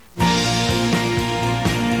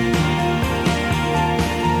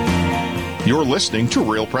You're listening to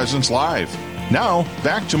Real Presence Live. Now,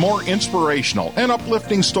 back to more inspirational and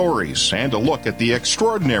uplifting stories and a look at the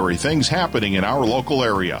extraordinary things happening in our local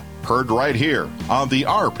area. Heard right here on the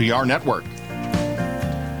RPR Network.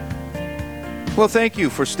 Well, thank you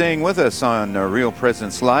for staying with us on Real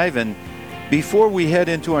Presence Live. And before we head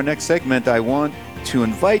into our next segment, I want to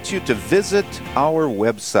invite you to visit our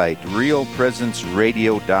website,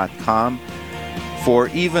 realpresenceradio.com, for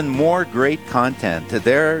even more great content.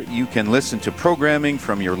 There you can listen to programming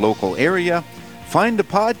from your local area, find a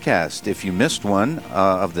podcast if you missed one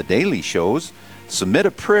of the daily shows, submit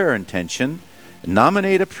a prayer intention,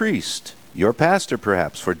 nominate a priest, your pastor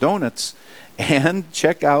perhaps, for donuts, and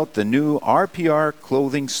check out the new RPR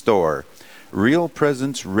clothing store,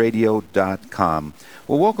 realpresenceradio.com.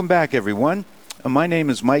 Well, welcome back, everyone. My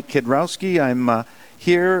name is Mike Kidrowski. I'm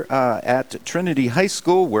here at Trinity High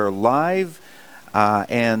School. We're live,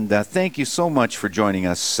 and thank you so much for joining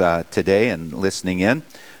us today and listening in.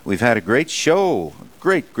 We've had a great show,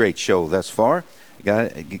 great show thus far.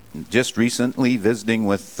 Got just recently visiting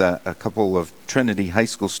with a couple of Trinity High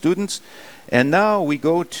School students. And now we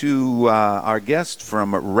go to our guest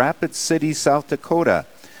from Rapid City, South Dakota.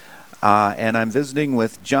 And I'm visiting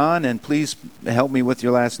with John, and please help me with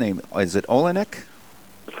your last name. Is it Olenek?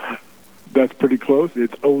 That's pretty close.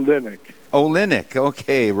 It's Olenek. Olenek,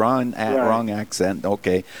 okay. Wrong accent.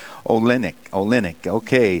 Okay. Olenek,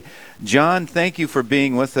 okay. John, thank you for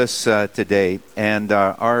being with us today. And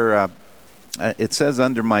it says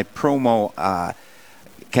under my promo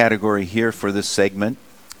category here for this segment,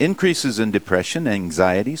 increases in depression,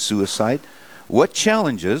 anxiety, suicide. What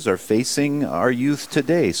challenges are facing our youth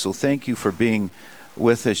today? So thank you for being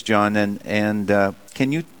with us, John. And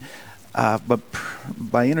can you, but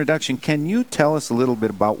by introduction, can you tell us a little bit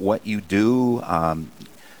about what you do, kind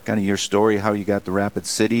of your story, how you got to Rapid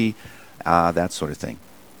City, that sort of thing?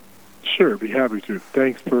 Sure, be happy to.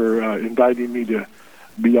 Thanks for inviting me to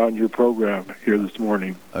be on your program here this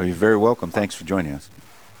morning. Oh, you're very welcome. Thanks for joining us.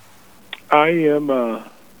 I am a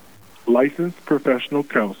licensed professional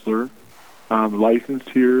counselor. I'm licensed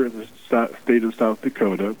here in the state of South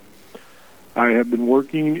Dakota. I have been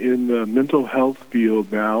working in the mental health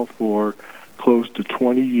field now for close to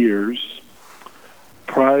 20 years.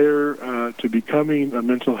 Prior to becoming a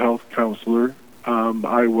mental health counselor,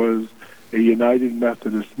 I was a United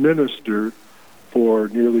Methodist minister for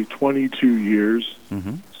nearly 22 years,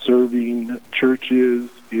 serving churches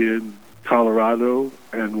in Colorado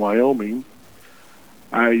and Wyoming.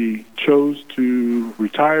 I chose to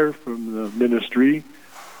retire from the ministry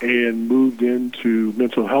and moved into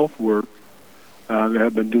mental health work. I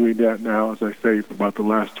have been doing that now, as I say, for about the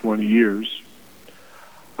last 20 years.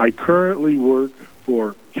 I currently work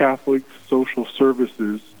for Catholic Social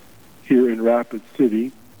Services here in Rapid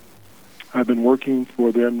City. I've been working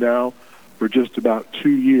for them now for just about 2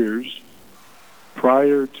 years.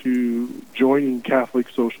 Prior to joining Catholic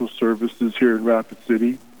Social Services here in Rapid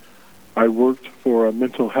City, I worked for a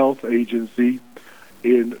mental health agency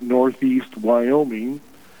in northeast Wyoming,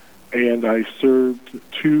 and I served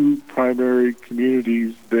 2 primary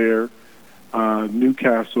communities there,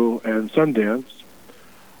 Newcastle and Sundance.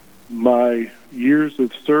 My years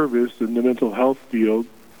of service in the mental health field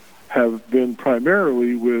have been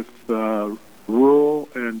primarily with rural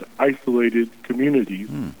and isolated communities.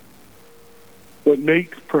 What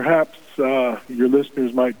makes perhaps your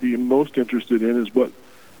listeners might be most interested in is what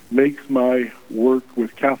makes my work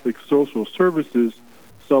with Catholic Social Services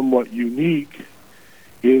somewhat unique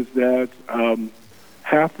is that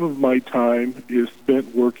half of my time is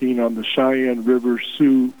spent working on the Cheyenne River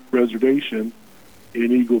Sioux Reservation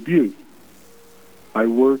in Eagle Butte. I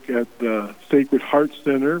work at the Sacred Heart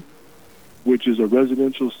Center, which is a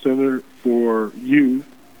residential center for youth,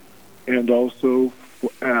 and also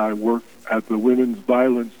I work at the Women's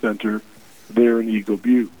Violence Center there in Eagle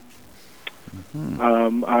Butte.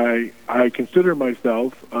 I consider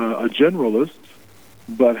myself a generalist,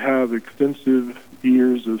 but have extensive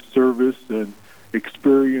years of service and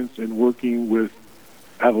experience in working with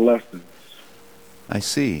adolescents. I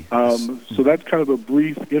see. So that's kind of a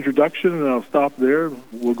brief introduction, and I'll stop there.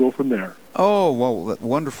 We'll go from there. Oh, well,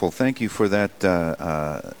 wonderful. Thank you for that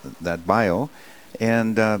that bio.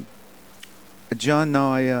 And John,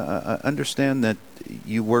 now I understand that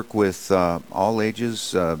you work with all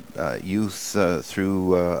ages, youth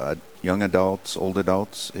through young adults, old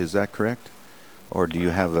adults. Is that correct? Or do you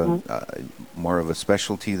have a more of a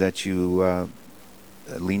specialty that you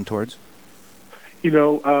lean towards? You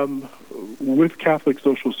know, with Catholic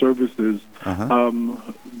Social Services,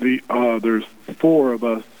 there's 4 of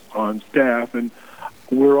us on staff, and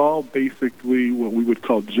we're all basically what we would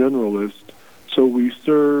call generalists. So we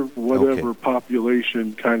serve whatever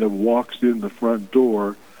population kind of walks in the front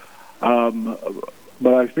door.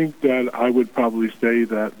 But I think that I would probably say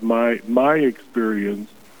that my experience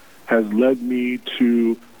has led me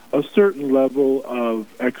to a certain level of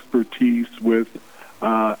expertise with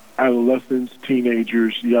adolescents,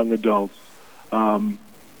 teenagers, young adults.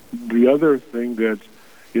 The other thing that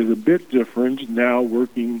is a bit different now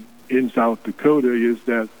working in South Dakota is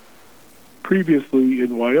that previously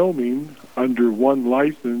in Wyoming, under one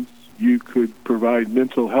license, you could provide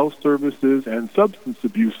mental health services and substance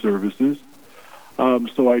abuse services.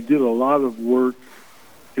 So I did a lot of work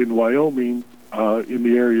in Wyoming in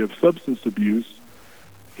the area of substance abuse.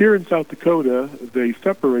 Here in South Dakota, they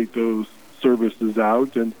separate those services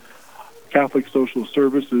out, and Catholic Social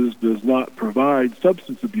Services does not provide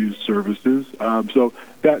substance abuse services. So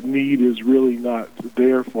that need is really not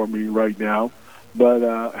there for me right now, but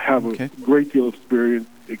I have a great deal of experience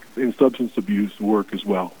in substance abuse work as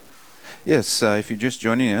well. Yes, if you're just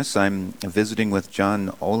joining us, I'm visiting with John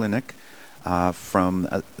Olenek from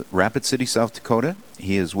Rapid City, South Dakota.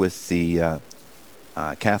 He is with the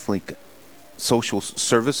Catholic Social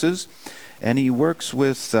Services, and he works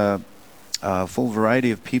with a full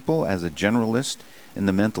variety of people as a generalist in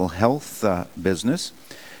the mental health business.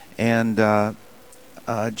 And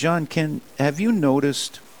John, have you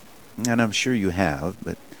noticed, and I'm sure you have,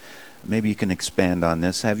 but maybe you can expand on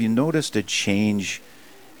this, have you noticed a change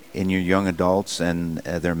in your young adults and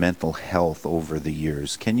their mental health over the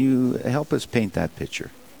years? Can you help us paint that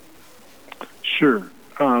picture? Sure.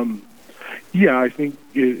 Yeah, I think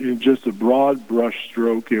in just a broad brush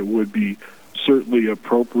stroke, it would be certainly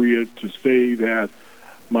appropriate to say that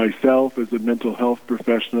myself as a mental health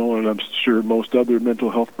professional, and I'm sure most other mental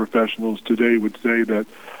health professionals today would say that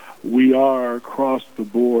we are across the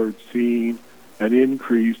board seeing an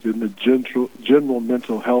increase in the general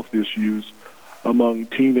mental health issues among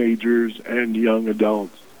teenagers and young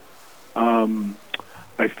adults.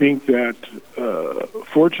 I think that,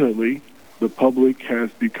 fortunately, the public has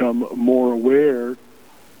become more aware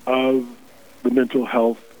of the mental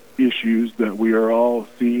health issues that we are all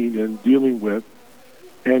seeing and dealing with,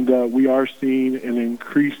 and we are seeing an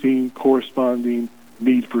increasing corresponding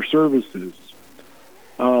need for services.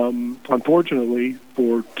 Unfortunately,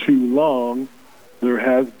 for too long, there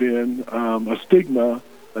has been a stigma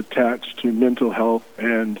attached to mental health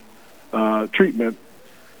and treatment.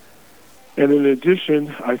 And in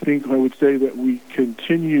addition, I think I would say that we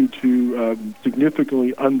continue to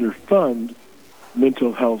significantly underfund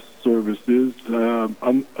mental health services,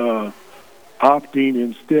 opting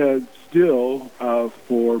instead still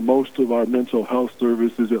for most of our mental health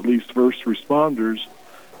services, at least first responders,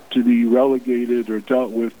 to be relegated or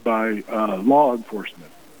dealt with by law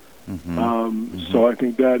enforcement. So I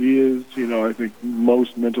think that is, I think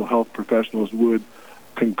most mental health professionals would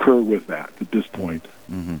concur with that at this point.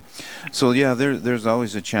 So yeah, there's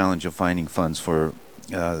always a challenge of finding funds for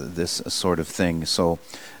this sort of thing. So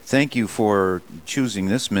thank you for choosing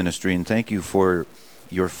this ministry, and thank you for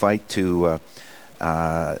your fight to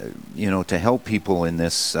to help people in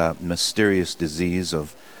this mysterious disease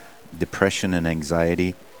of depression and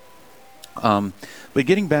anxiety. But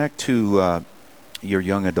getting back to your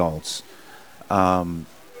young adults,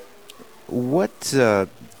 what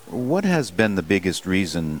has been the biggest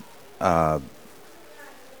reason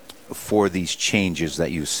for these changes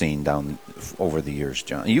that you've seen down over the years,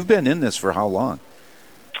 John? You've been in this for how long?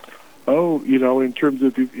 Oh, in terms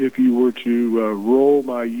of if you were to roll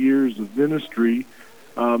my years of ministry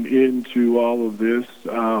into all of this,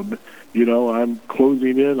 I'm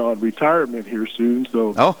closing in on retirement here soon,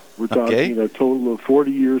 so we're talking a total of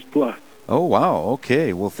 40 years plus. Oh, wow.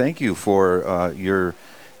 Okay. Well, thank you for your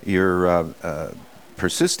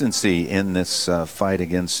persistency in this fight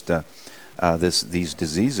against these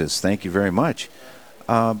diseases. Thank you very much.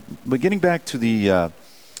 But getting back to the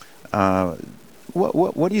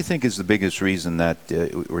what do you think is the biggest reason that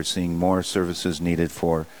we're seeing more services needed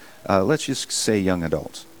for, let's just say, young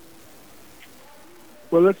adults?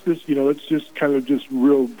 Well, let's just kind of just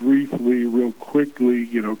real briefly, real quickly,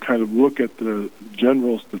 kind of look at the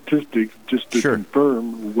general statistics just to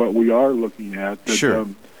confirm what we are looking at. That,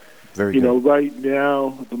 Very good. Right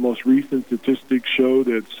now, the most recent statistics show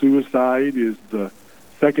that suicide is the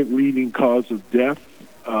second leading cause of death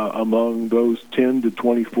among those 10 to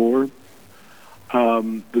 24.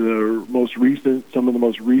 Some of the most recent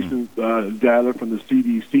data from the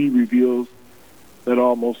CDC reveals that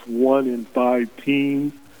almost 1 in 5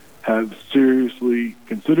 teens have seriously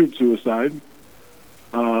considered suicide.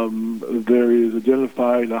 There is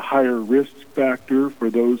identified a higher risk factor for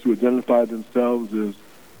those who identify themselves as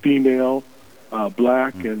female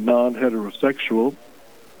black and non-heterosexual.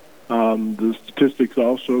 The statistics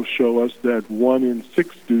also show us that 1 in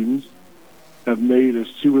 6 students have made a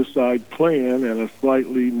suicide plan, and a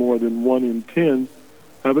slightly more than 1 in 10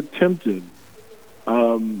 have attempted.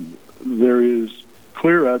 There is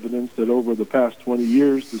clear evidence that over the past 20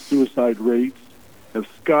 years, the suicide rates have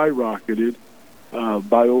skyrocketed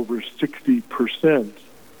by over 60%.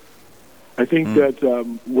 I think that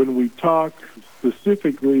when we talk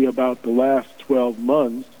specifically about the last 12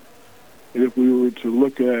 months, and if we were to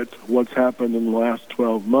look at what's happened in the last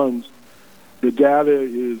 12 months, the data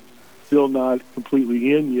is still not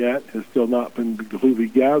completely in yet, has still not been completely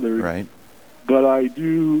gathered. Right. But I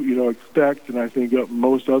do, expect, and I think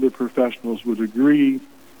most other professionals would agree,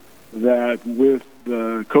 that with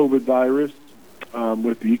the COVID virus,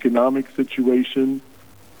 with the economic situation,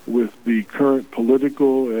 with the current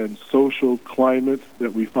political and social climate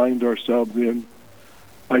that we find ourselves in,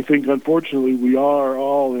 I think, unfortunately, we are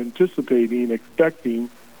all anticipating, expecting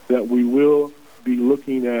that we will be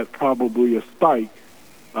looking at probably a spike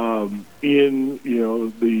in,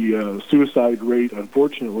 the suicide rate,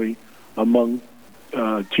 unfortunately, among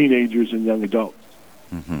teenagers and young adults.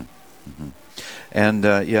 Mm-hmm. Mm-hmm. And,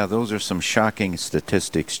 those are some shocking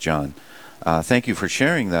statistics, John. Thank you for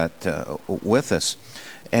sharing that with us.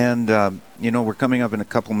 And, we're coming up in a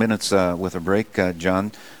couple minutes with a break,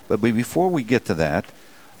 John. But before we get to that,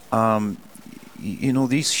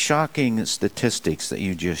 these shocking statistics that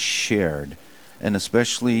you just shared, and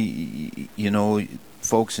especially,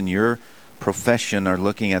 folks in your profession are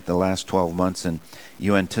looking at the last 12 months, and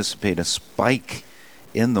you anticipate a spike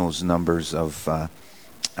in those numbers of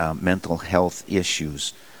mental health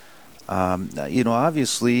issues.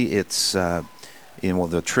 Obviously, it's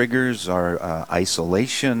the triggers are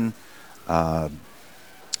isolation,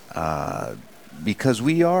 because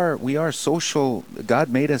we are social. God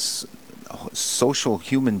made us social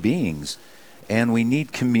human beings, and we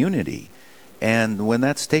need community. And when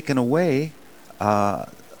that's taken away, a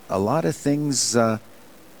lot of things are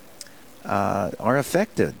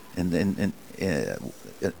affected,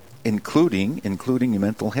 including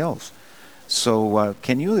mental health. So,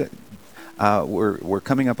 can you? We're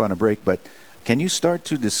coming up on a break, but can you start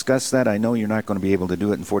to discuss that? I know you're not going to be able to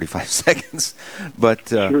do it in 45 seconds, but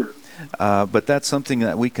Sure. But that's something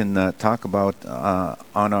that we can talk about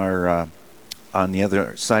on the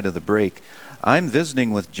other side of the break. I'm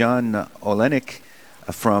visiting with John Olenek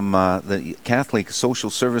from the Catholic Social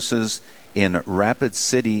Services in Rapid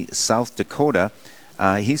City, South Dakota.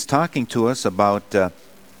 He's talking to us about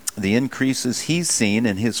the increases he's seen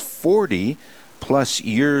in his 40-plus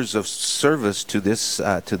years of service to this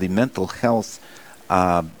to the mental health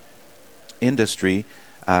industry.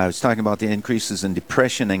 I was talking about the increases in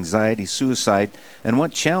depression, anxiety, suicide, and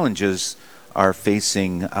what challenges are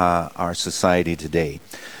facing our society today.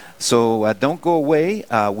 So don't go away.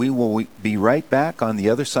 We will be right back on the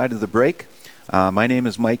other side of the break. My name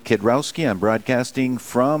is Mike Kidrowski. I'm broadcasting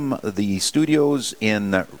from the studios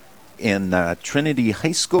in Trinity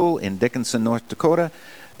High School in Dickinson, North Dakota.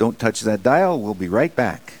 Don't touch that dial. We'll be right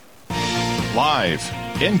back. Live,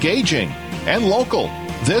 engaging, and local.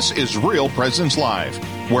 This is Real Presence Live,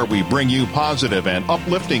 where we bring you positive and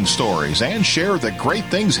uplifting stories and share the great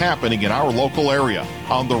things happening in our local area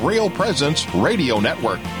on the Real Presence Radio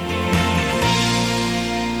Network.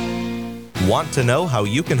 Want to know how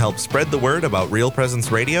you can help spread the word about Real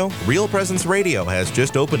Presence Radio? Real Presence Radio has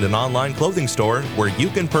just opened an online clothing store where you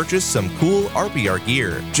can purchase some cool RPR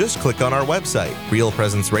gear. Just click on our website,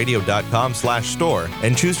 realpresenceradio.com/store,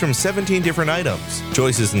 and choose from 17 different items.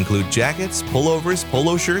 Choices include jackets, pullovers,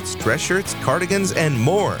 polo shirts, dress shirts, cardigans, and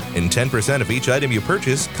more. And 10% of each item you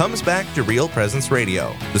purchase comes back to Real Presence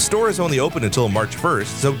Radio. The store is only open until March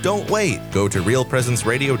 1st, so don't wait. Go to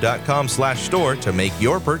realpresenceradio.com/store to make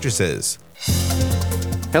your purchases.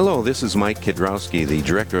 Hello, this is Mike Kidrowski, the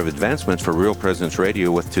Director of Advancements for Real Presence Radio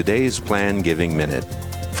with today's Plan Giving Minute.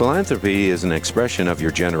 Philanthropy is an expression of your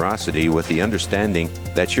generosity with the understanding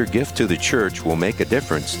that your gift to the church will make a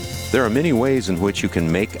difference. There are many ways in which you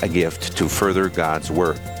can make a gift to further God's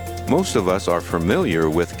work. Most of us are familiar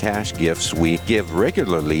with cash gifts we give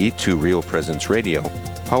regularly to Real Presence Radio.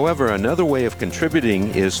 However, another way of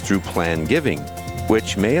contributing is through plan giving,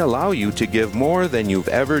 which may allow you to give more than you've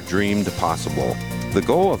ever dreamed possible. The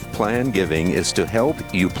goal of plan giving is to help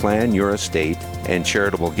you plan your estate and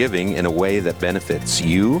charitable giving in a way that benefits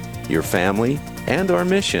you, your family, and our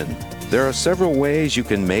mission. There are several ways you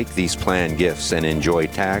can make these plan gifts and enjoy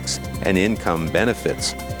tax and income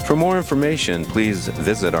benefits. For more information, please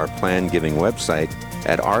visit our plan giving website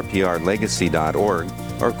at rprlegacy.org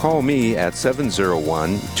or call me at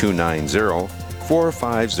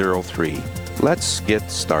 701-290-4503. Let's get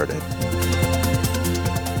started.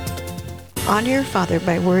 Honor your father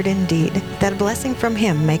by word and deed, that a blessing from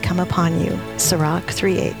him may come upon you. Sirach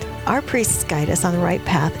 3:8. Our priests guide us on the right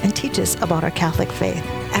path and teach us about our Catholic faith.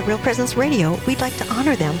 At Real Presence Radio, we'd like to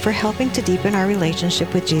honor them for helping to deepen our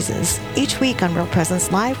relationship with Jesus. Each week on Real Presence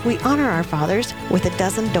Live, we honor our fathers with a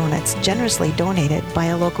dozen donuts generously donated by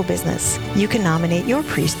a local business. You can nominate your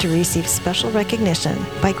priest to receive special recognition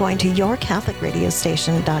by going to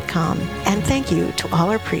yourcatholicradiostation.com. And thank you to all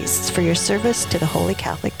our priests for your service to the Holy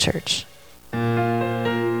Catholic Church.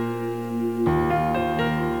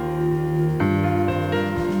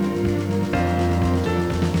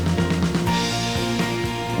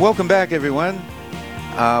 Welcome back, everyone.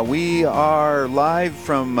 We are live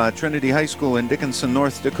from Trinity High School in Dickinson,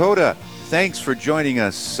 North Dakota. Thanks for joining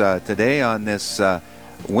us today on this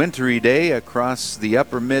wintry day across the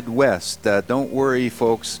upper Midwest. Don't worry,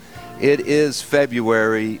 folks. It is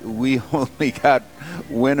February. We only got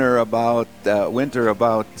winter about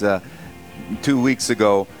 2 weeks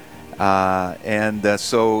ago.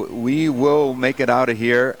 So we will make it out of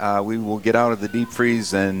here. We will get out of the deep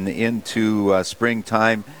freeze and into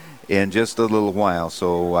springtime in just a little while.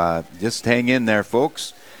 So just hang in there,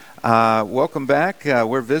 folks. Welcome back.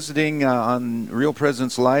 We're visiting on Real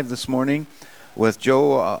Presence Live this morning with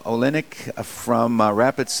Joe Olenek from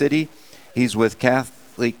Rapid City. He's with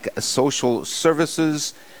Catholic Social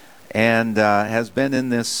Services and has been in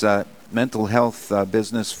this mental health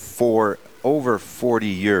business for over 40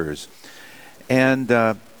 years.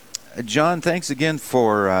 And John, thanks again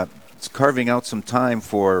for carving out some time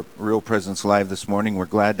for Real Presence Live this morning. We're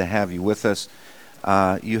glad to have you with us.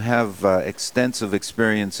 You have extensive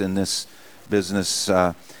experience in this business,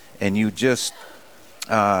 and you just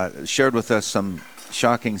shared with us some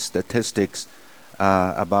shocking statistics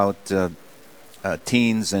about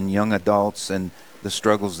teens and young adults and the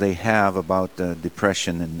struggles they have about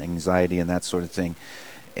depression and anxiety and that sort of thing.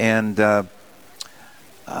 And,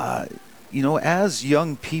 as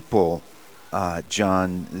young people,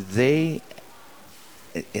 John, they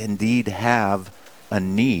indeed have a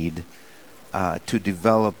need to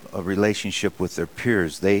develop a relationship with their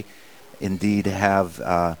peers. They indeed have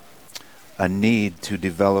a need to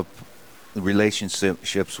develop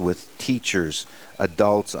relationships with teachers,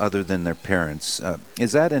 adults other than their parents.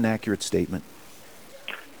 Is that an accurate statement?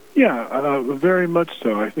 Yeah, very much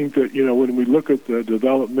so. I think that, when we look at the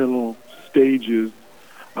developmental stages,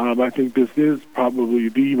 I think this is probably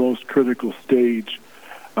the most critical stage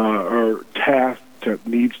or task that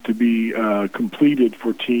needs to be completed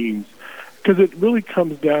for teens, because it really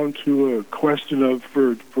comes down to a question of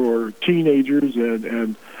for teenagers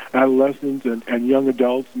and adolescents and young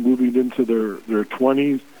adults moving into their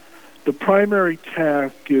 20s, the primary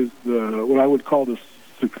task is what I would call the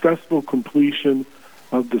successful completion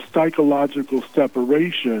of the psychological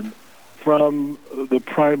separation from the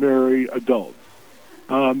primary adults.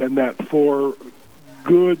 And that for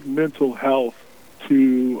good mental health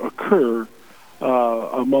to occur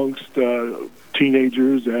amongst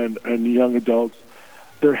teenagers and young adults,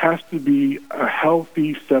 there has to be a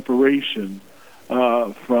healthy separation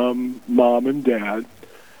from mom and dad.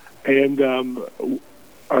 And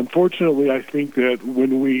unfortunately, I think that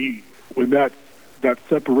when that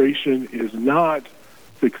separation is not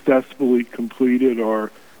successfully completed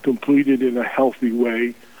or completed in a healthy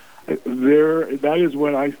way, that is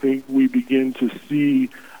when I think we begin to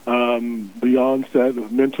see the onset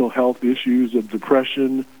of mental health issues of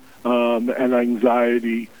depression and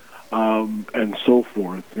anxiety and so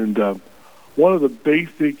forth. And one of the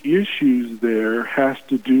basic issues there has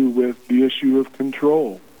to do with the issue of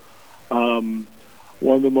control. One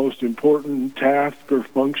of the most important tasks or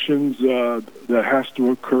functions that has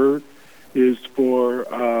to occur is for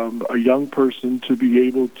a young person to be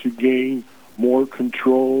able to gain more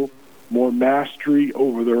control, more mastery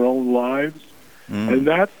over their own lives. And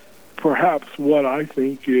that's perhaps what I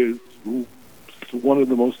think is one of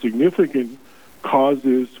the most significant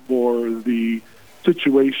causes for the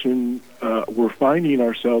situation we're finding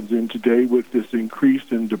ourselves in today with this increase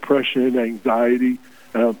in depression, anxiety,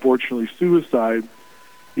 and unfortunately suicide,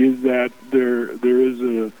 is that there's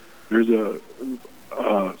a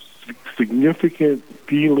significant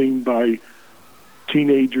feeling by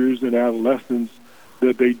teenagers and adolescents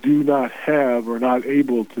that they do not have or not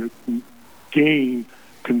able to gain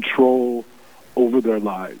control over their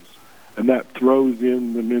lives. And that throws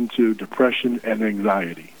them into depression and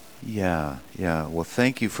anxiety. Yeah. Well,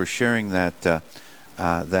 thank you for sharing that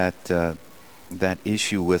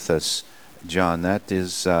issue with us, John. That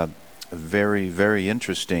is very, very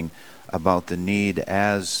interesting about the need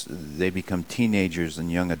as they become teenagers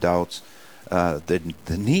and young adults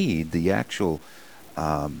the actual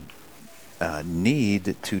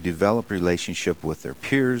need to develop relationship with their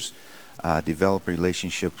peers, develop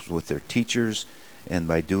relationships with their teachers, and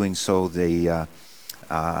by doing so, they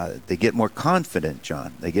get more confident,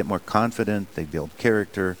 John. They get more confident, they build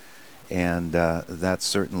character, and that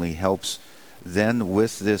certainly helps. Then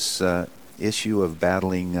with this issue of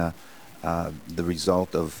battling the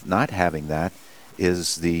result of not having that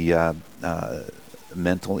is the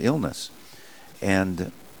mental illness.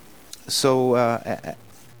 And so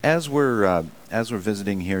as we're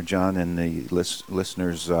visiting here, John, and the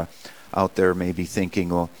listeners out there may be thinking,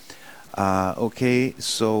 well, okay,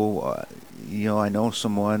 so I know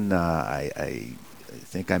someone. I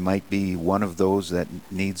think I might be one of those that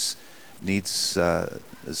needs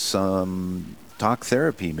some talk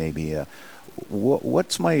therapy, maybe.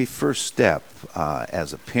 What's my first step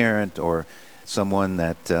as a parent or someone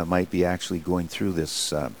that might be actually going through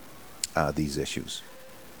these issues?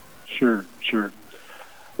 Sure.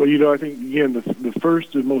 Well, I think, again, the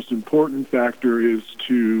first and most important factor is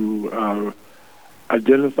to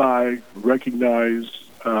identify, recognize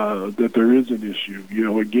that there is an issue.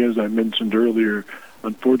 Again, as I mentioned earlier,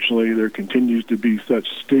 unfortunately, there continues to be such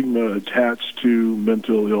stigma attached to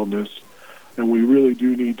mental illness, and we really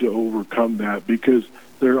do need to overcome that, because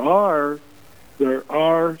there are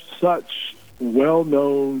such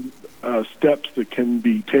well-known steps that can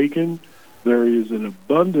be taken. There is an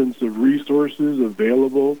abundance of resources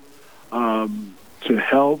available to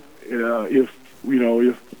help if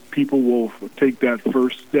people will take that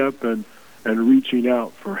first step and reaching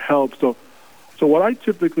out for help. So what I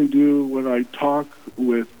typically do when I talk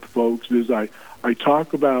with folks is I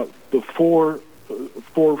talk about the four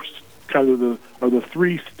kind of the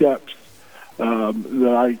three steps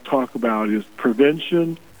that I talk about is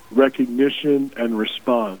prevention, recognition, and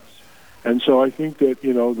response. And so I think that,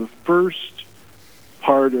 the first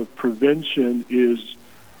part of prevention is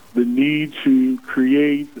the need to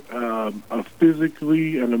create a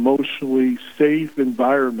physically and emotionally safe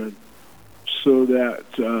environment so that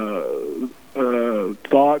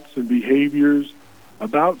thoughts and behaviors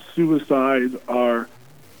about suicide are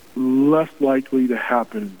less likely to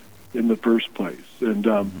happen in the first place. And,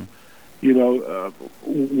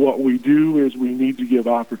 what we do is we need to give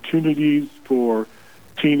opportunities for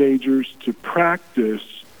teenagers to practice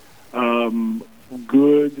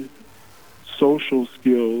good social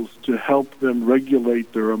skills to help them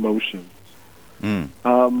regulate their emotions.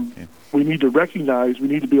 We need to recognize, we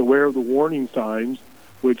need to be aware of the warning signs,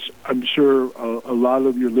 which I'm sure a lot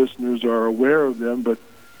of your listeners are aware of them, but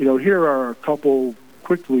here are a couple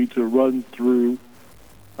quickly to run through.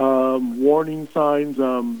 Warning signs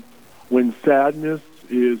when sadness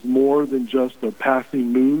is more than just a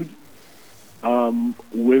passing mood,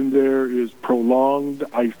 when there is prolonged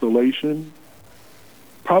isolation.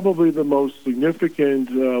 Probably the most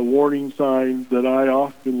significant warning sign that I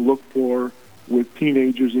often look for with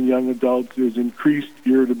teenagers and young adults is increased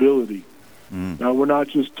irritability. Now, we're not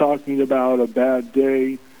just talking about a bad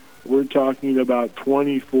day. We're talking about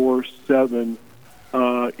 24/7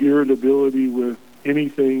 irritability with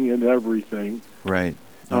anything and everything. Right.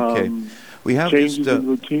 Okay. We have changes just in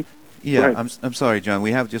routine. yeah. I'm sorry, John.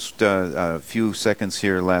 We have just a few seconds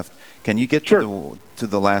here left. Can you get Sure. to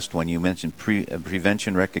the last one? You mentioned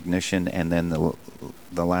prevention, recognition, and then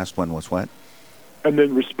the last one was what? And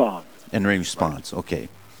then response. And response. Okay.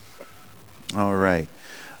 All right.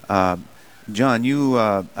 John,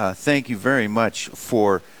 thank you very much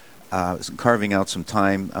for carving out some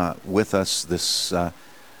time with us this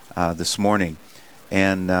morning.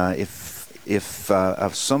 And if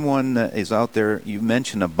someone is out there, you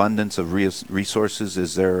mentioned abundance of resources.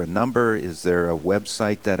 Is there a number? Is there a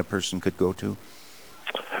website that a person could go to?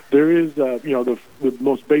 There is, the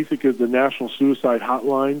most basic is the National Suicide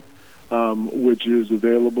Hotline, which is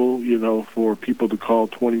available, for people to call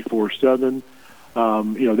 24/7.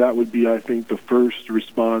 That would be, I think, the first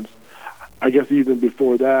response. I guess even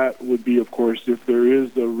before that would be, of course, if there is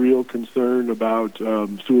a real concern about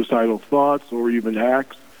suicidal thoughts or even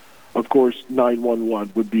acts, of course,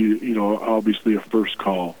 911 would be, obviously a first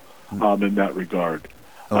call in that regard.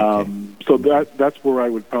 Okay. So that's where I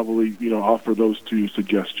would probably, offer those two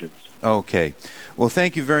suggestions. Okay. Well,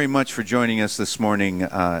 thank you very much for joining us this morning,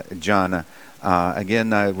 John. Again,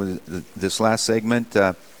 this last segment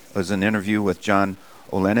was an interview with John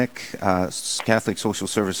Olenek, Catholic Social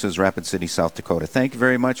Services, Rapid City, South Dakota. Thank you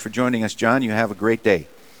very much for joining us, John. You have a great day.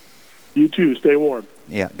 You too. Stay warm.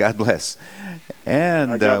 Yeah, God bless.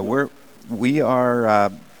 And we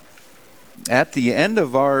are at the end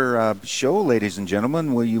of our show, ladies and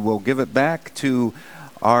gentlemen. We will give it back to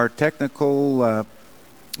our technical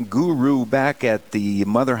guru back at the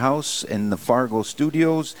Mother House in the Fargo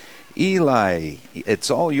studios. Eli, it's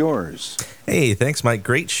all yours. Hey, thanks, Mike.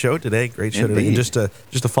 Great show today. Today. And just to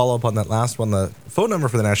follow up on that last one, the phone number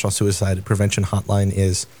for the National Suicide Prevention Hotline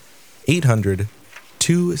is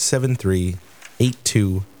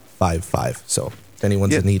 800-273-8255. So if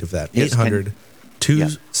anyone's in need of that,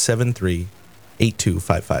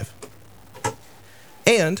 800-273-8255.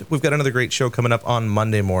 And we've got another great show coming up on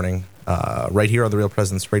Monday morning, right here on the Real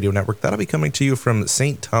Presence Radio Network. That'll be coming to you from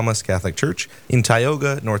St. Thomas Catholic Church in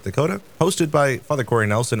Tioga, North Dakota, hosted by Father Corey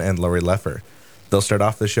Nelson and Lori Leffer. They'll start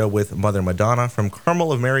off the show with Mother Madonna from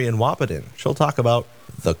Carmel of Mary in Wahpeton. She'll talk about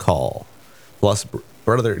the call. Plus,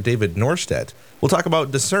 Brother David Norstedt will talk about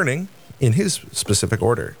discerning in his specific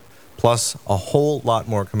order. Plus, a whole lot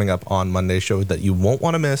more coming up on Monday's show that you won't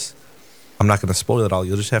want to miss. I'm not going to spoil it all.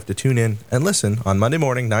 You'll just have to tune in and listen on Monday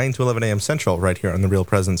morning, 9 to 11 a.m. Central, right here on the Real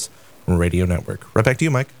Presence Radio Network. Right back to you,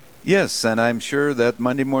 Mike. Yes, and I'm sure that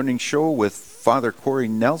Monday morning show with Father Corey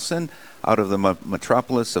Nelson out of the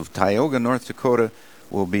metropolis of Tioga, North Dakota,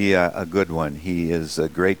 will be a good one. He is a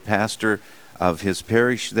great pastor of his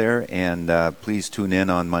parish there, and please tune in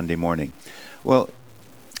on Monday morning. Well,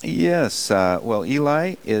 yes,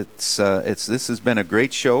 Eli, this has been a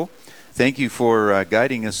great show. Thank you for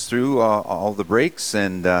guiding us through all the breaks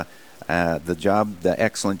and the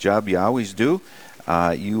excellent job you always do.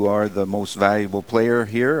 You are the most valuable player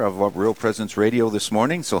here of Real Presence Radio this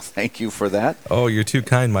morning, so thank you for that. Oh, you're too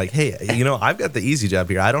kind, Mike. Hey, I've got the easy job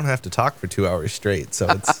here. I don't have to talk for 2 hours straight, so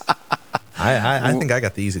it's. I think I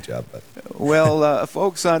got the easy job. But. Well,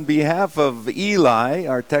 folks, on behalf of Eli,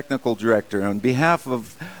 our technical director, on behalf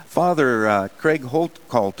of Father Craig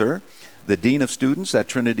Holtkalter, the Dean of Students at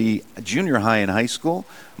Trinity Junior High and High School.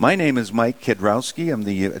 My name is Mike Kidrowski. I'm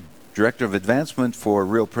the Director of Advancement for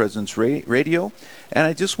Real Presence Radio, and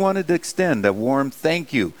I just wanted to extend a warm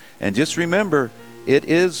thank you. And just remember, it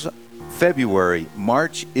is February.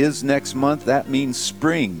 March is next month. That means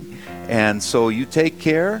spring. And so you take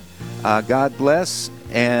care. God bless,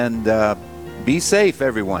 and be safe,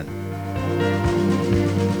 everyone.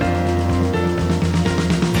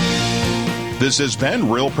 This has been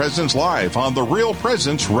Real Presence Live on the Real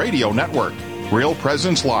Presence Radio Network. Real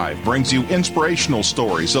Presence Live brings you inspirational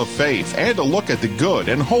stories of faith and a look at the good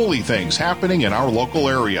and holy things happening in our local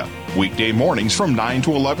area. Weekday mornings from 9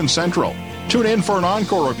 to 11 Central. Tune in for an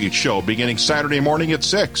encore of each show beginning Saturday morning at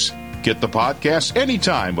 6. Get the podcast any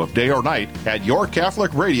time of day or night at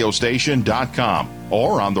yourcatholicradiostation.com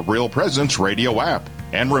or on the Real Presence Radio app.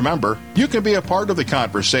 And remember, you can be a part of the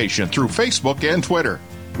conversation through Facebook and Twitter.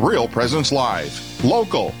 Real Presence Live.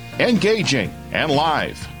 Local, engaging, and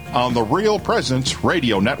live on the Real Presence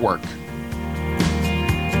Radio Network.